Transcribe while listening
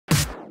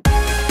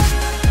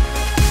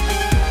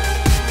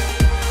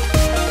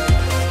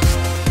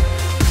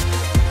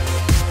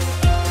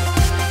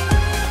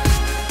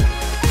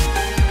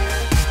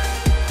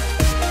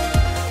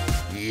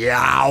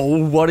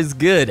Yow, what is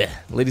good?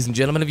 Ladies and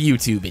gentlemen of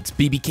YouTube, it's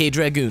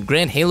BBKDRAGOON,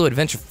 Grand Halo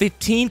Adventure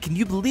 15. Can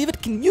you believe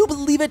it? Can you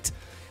believe it?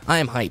 I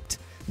am hyped.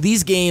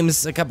 These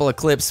games, a couple of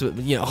clips,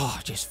 you know,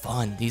 just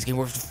fun. These games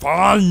were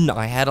fun.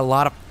 I had a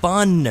lot of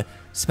fun,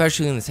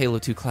 especially in this Halo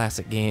 2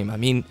 Classic game. I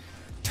mean,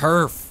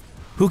 turf.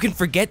 Who can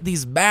forget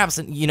these maps?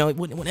 And, you know,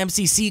 when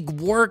MCC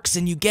works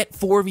and you get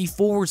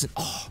 4v4s, and,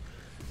 oh,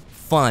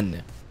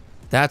 fun.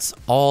 That's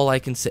all I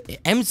can say.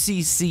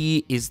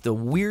 MCC is the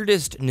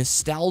weirdest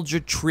nostalgia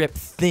trip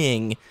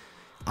thing.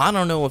 I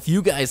don't know if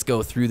you guys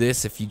go through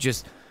this, if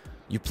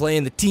you play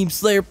in the Team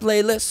Slayer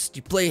playlist,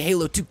 you play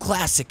Halo 2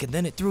 Classic, and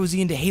then it throws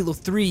you into Halo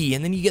 3,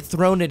 and then you get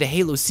thrown into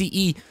Halo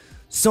CE.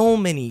 So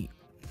many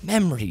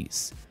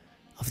memories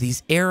of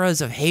these eras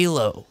of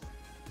Halo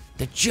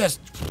that just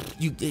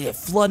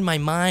flood my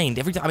mind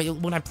every time. I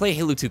mean, when I play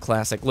Halo 2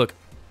 Classic, look,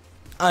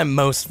 I'm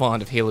most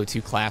fond of Halo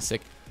 2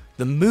 Classic.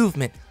 The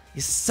movement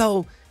is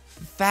so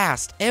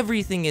fast.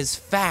 Everything is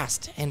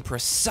fast and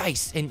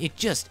precise, and it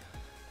just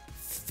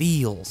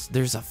feels.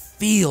 There's a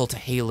feel to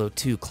Halo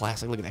 2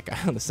 Classic. Look at that guy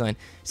on the sign.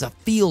 There's a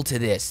feel to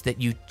this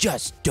that you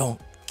just don't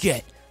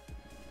get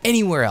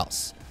anywhere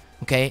else.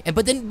 Okay,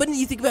 but then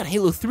you think about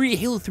Halo 3.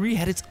 Halo 3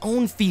 had its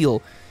own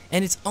feel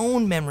and its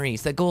own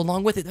memories that go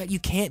along with it that you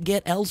can't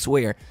get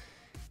elsewhere.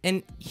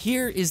 And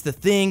here is the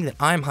thing that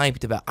I'm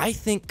hyped about.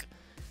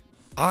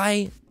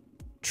 I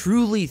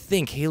truly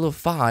think Halo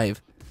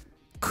 5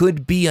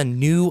 could be a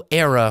new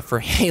era for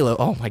Halo.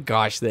 Oh my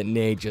gosh, that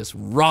nade just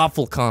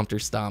raffle-compter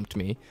stomped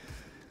me.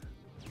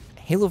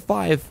 Halo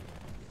 5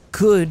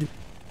 could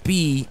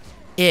be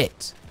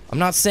it. I'm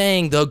not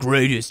saying the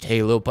greatest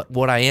Halo, but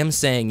what I am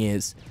saying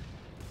is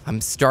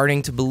I'm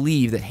starting to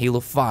believe that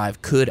Halo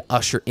 5 could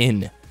usher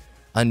in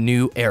a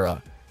new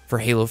era for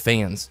Halo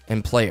fans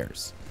and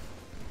players.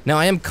 Now,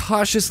 I am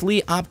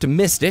cautiously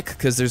optimistic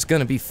because there's going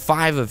to be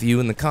 5 of you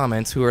in the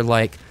comments who are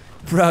like,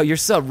 bro, you're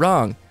so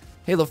wrong.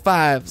 Halo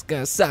 5's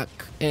gonna suck,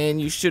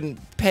 and you shouldn't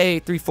pay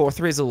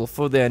 3/4 Rizzle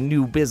for their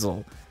new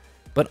bizzle.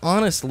 But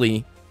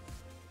honestly,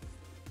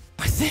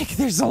 I think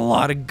there's a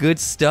lot of good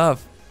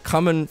stuff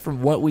coming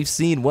from what we've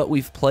seen, what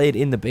we've played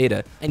in the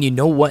beta. And you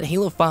know what?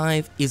 Halo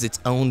 5 is its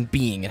own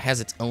being. It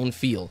has its own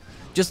feel.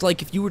 Just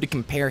like if you were to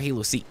compare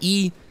Halo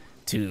CE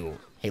to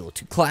Halo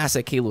 2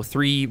 Classic, Halo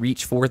 3,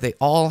 Reach 4, they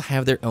all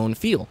have their own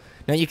feel.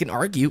 Now, you can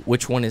argue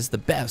which one is the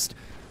best,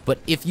 but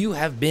if you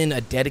have been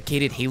a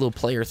dedicated Halo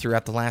player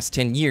throughout the last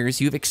 10 years,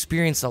 you've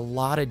experienced a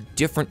lot of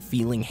different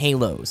feeling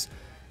Halos.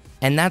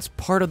 And that's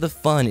part of the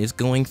fun, is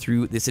going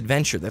through this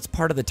adventure. That's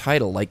part of the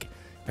title. Like,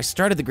 I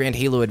started the Grand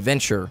Halo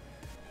Adventure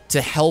to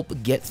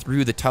help get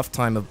through the tough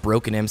time of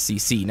broken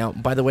MCC. Now,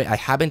 by the way, I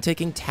have been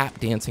taking tap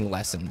dancing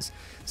lessons,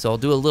 so I'll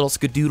do a little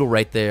skadoodle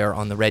right there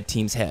on the red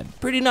team's head.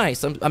 Pretty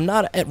nice. I'm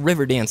not at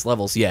river dance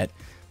levels yet,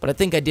 but I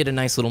think I did a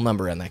nice little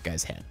number on that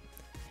guy's head.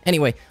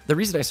 Anyway, the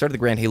reason I started the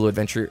Grand Halo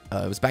Adventure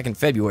was back in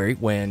February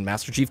when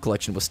Master Chief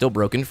Collection was still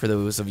broken. For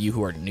those of you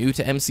who are new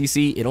to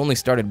MCC, it only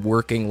started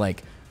working,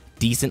 like,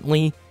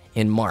 decently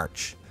in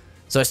March.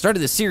 So I started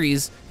this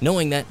series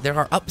knowing that there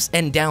are ups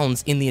and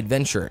downs in the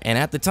adventure, and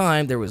at the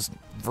time, there was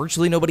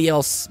virtually nobody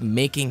else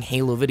making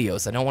Halo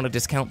videos. I don't want to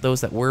discount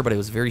those that were, but it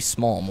was very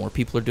small. More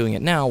people are doing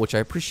it now, which I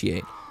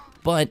appreciate.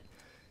 But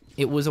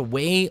it was a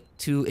way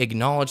to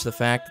acknowledge the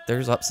fact that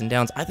there's ups and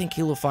downs. I think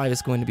Halo 5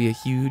 is going to be a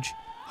huge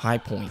high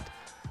point.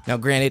 Now,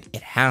 granted,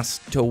 it has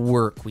to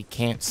work. We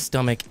can't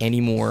stomach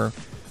any more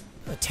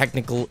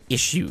technical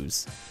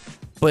issues.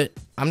 But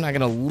I'm not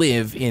going to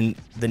live in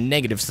the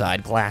negative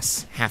side,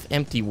 glass half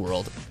empty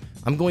world.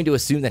 I'm going to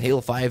assume that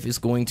Halo 5 is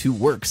going to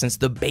work, since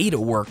the beta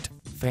worked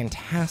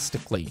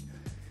fantastically.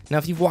 Now,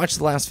 if you've watched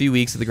the last few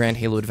weeks of the Grand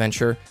Halo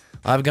Adventure,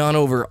 I've gone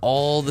over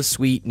all the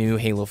sweet new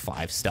Halo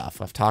 5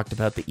 stuff. I've talked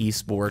about the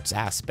esports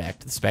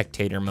aspect, the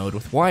spectator mode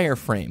with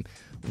wireframe,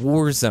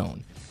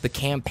 Warzone, the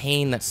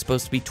campaign that's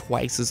supposed to be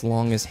twice as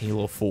long as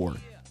Halo 4.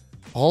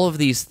 All of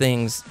these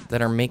things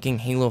that are making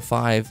Halo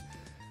 5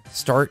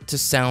 start to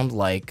sound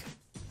like,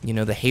 you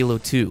know, the Halo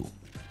 2.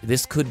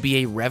 This could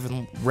be a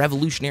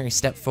revolutionary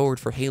step forward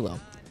for Halo.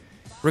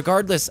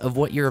 Regardless of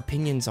what your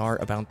opinions are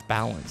about the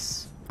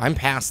balance, I'm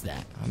past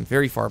that. I'm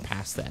very far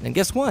past that. And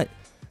guess what?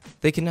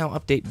 They can now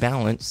update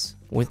balance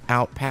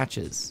without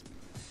patches.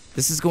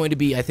 This is going to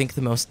be, I think,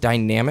 the most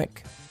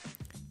dynamic,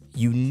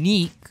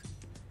 unique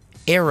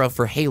era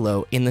for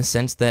Halo, in the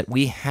sense that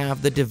we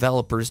have the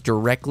developers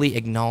directly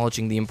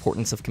acknowledging the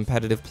importance of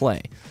competitive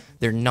play.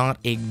 They're not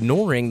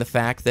ignoring the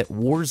fact that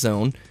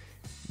Warzone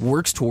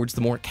works towards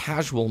the more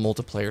casual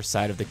multiplayer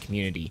side of the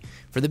community.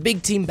 For the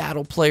big team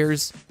battle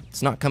players,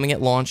 it's not coming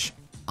at launch.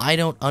 I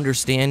don't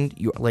understand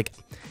your, like,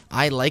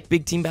 I like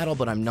big team battle,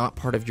 but I'm not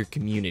part of your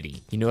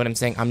community. You know what I'm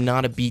saying? I'm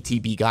not a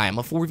BTB guy. I'm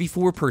a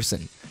 4v4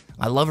 person.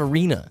 I love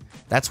Arena.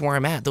 That's where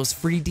I'm at. Those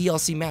free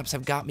DLC maps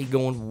have got me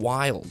going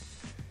wild.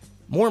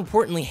 More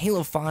importantly,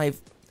 Halo 5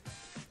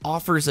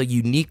 offers a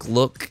unique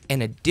look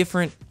and a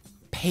different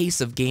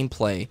pace of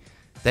gameplay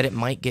that it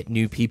might get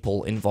new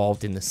people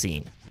involved in the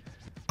scene.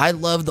 I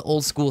love the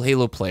old school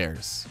Halo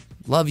players.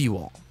 Love you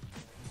all.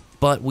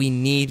 but we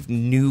need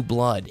new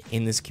blood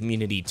in this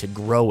community to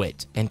grow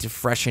it and to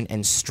freshen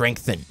and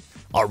strengthen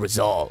our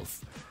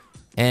resolve.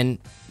 And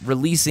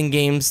releasing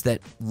games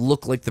that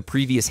look like the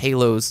previous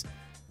Halos,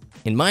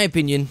 in my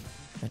opinion,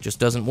 that just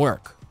doesn't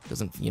work.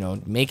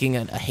 Making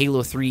a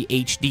Halo 3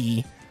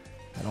 HD,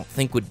 I don't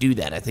think would do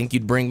that. I think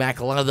you'd bring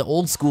back a lot of the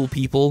old school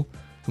people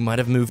who might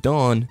have moved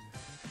on,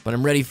 but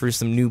I'm ready for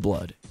some new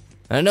blood.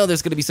 And I know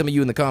there's going to be some of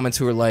you in the comments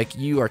who are like,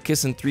 you are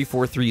kissing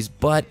 343's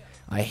butt.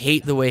 I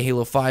hate the way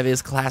Halo 5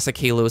 is. Classic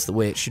Halo is the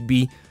way it should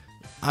be.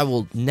 I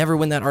will never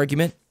win that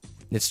argument.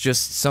 It's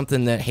just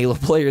something that Halo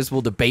players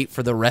will debate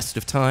for the rest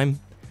of time.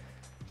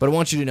 But I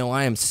want you to know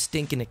I am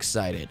stinking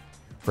excited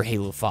for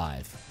Halo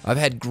 5. I've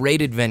had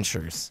great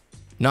adventures,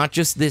 not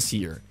just this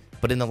year,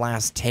 but in the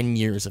last 10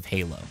 years of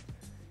Halo.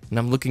 And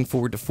I'm looking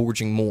forward to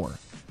forging more.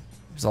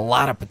 There's a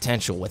lot of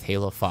potential with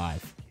Halo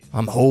 5.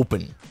 I'm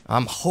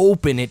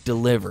hoping it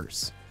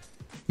delivers.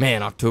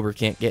 Man, October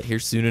can't get here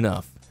soon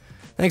enough.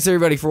 Thanks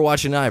everybody for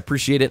watching, I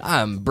appreciate it.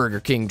 I'm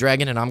Burger King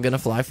Dragon, and I'm gonna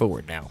fly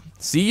forward now.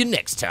 See you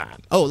next time.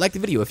 Oh, like the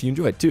video if you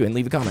enjoyed too, and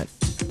leave a comment.